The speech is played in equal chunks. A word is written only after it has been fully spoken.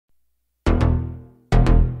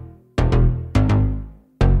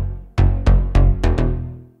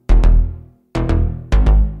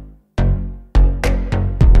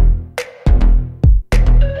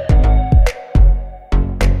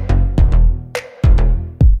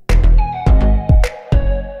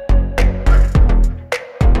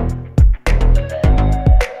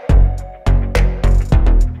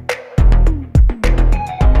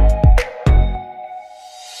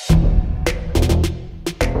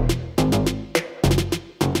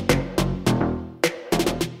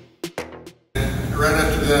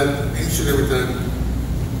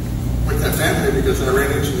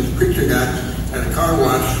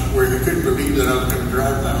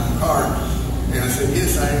I said,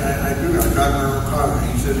 yes, I do. I drive my own car. And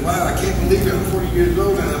he says, wow, I can't believe it. I'm 40 years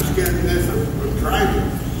old and I'm scared to death of driving.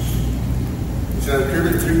 He said, I've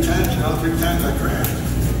driven 3 times and all 3 times I crashed.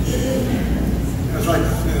 I was like,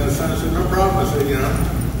 so I said, no problem. I said,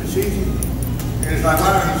 it's easy. And he's like,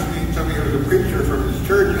 wow, he told me he was a preacher from his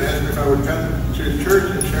church and asked me if I would come to his church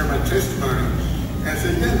and share my testimony. And I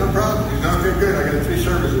said, yeah, no problem. He's like, okay, good. I got 3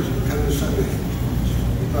 services. Come this Sunday.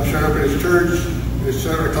 I showed up at his church. His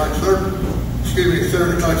 7 o'clock service. His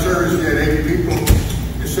 7 o'clock service, he had 80 people.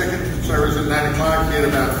 His second service at 9 o'clock, he had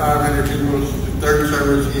about 500 people. The third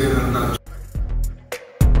service, he had about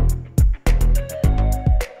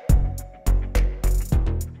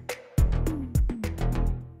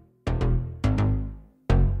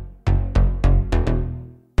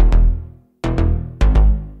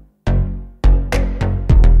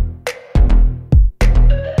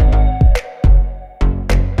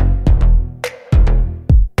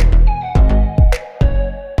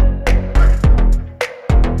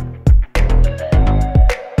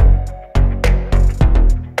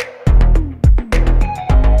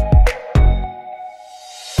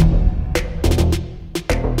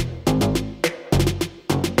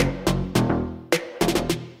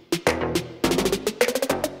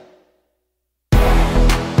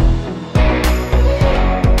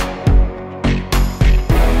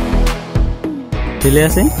 ¿Sí le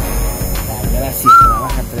hace? Gracias,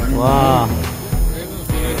 trabaja tremendo. Wow.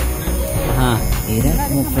 Ajá. Mira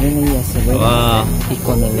cómo frena y acelera. Wow. Y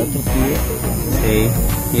con el otro pie. Sí.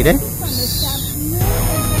 Mire.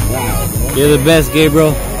 Wow. You're the best,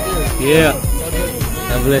 Gabriel. Yeah.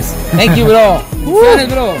 God bless. Thank you, bro. Sorry,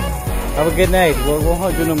 bro. Have a good night. We'll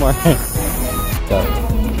hold you no more. So.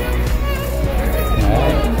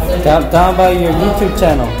 Alright. Tell about your YouTube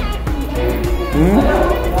channel.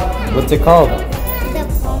 What's it called?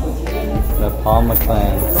 The Palma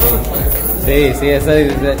Clan. See,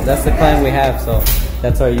 that's the clan we have, so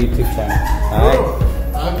that's our YouTube channel. Alright?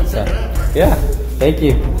 So, yeah, thank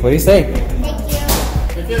you. What do you say? Thank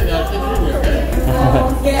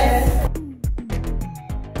you.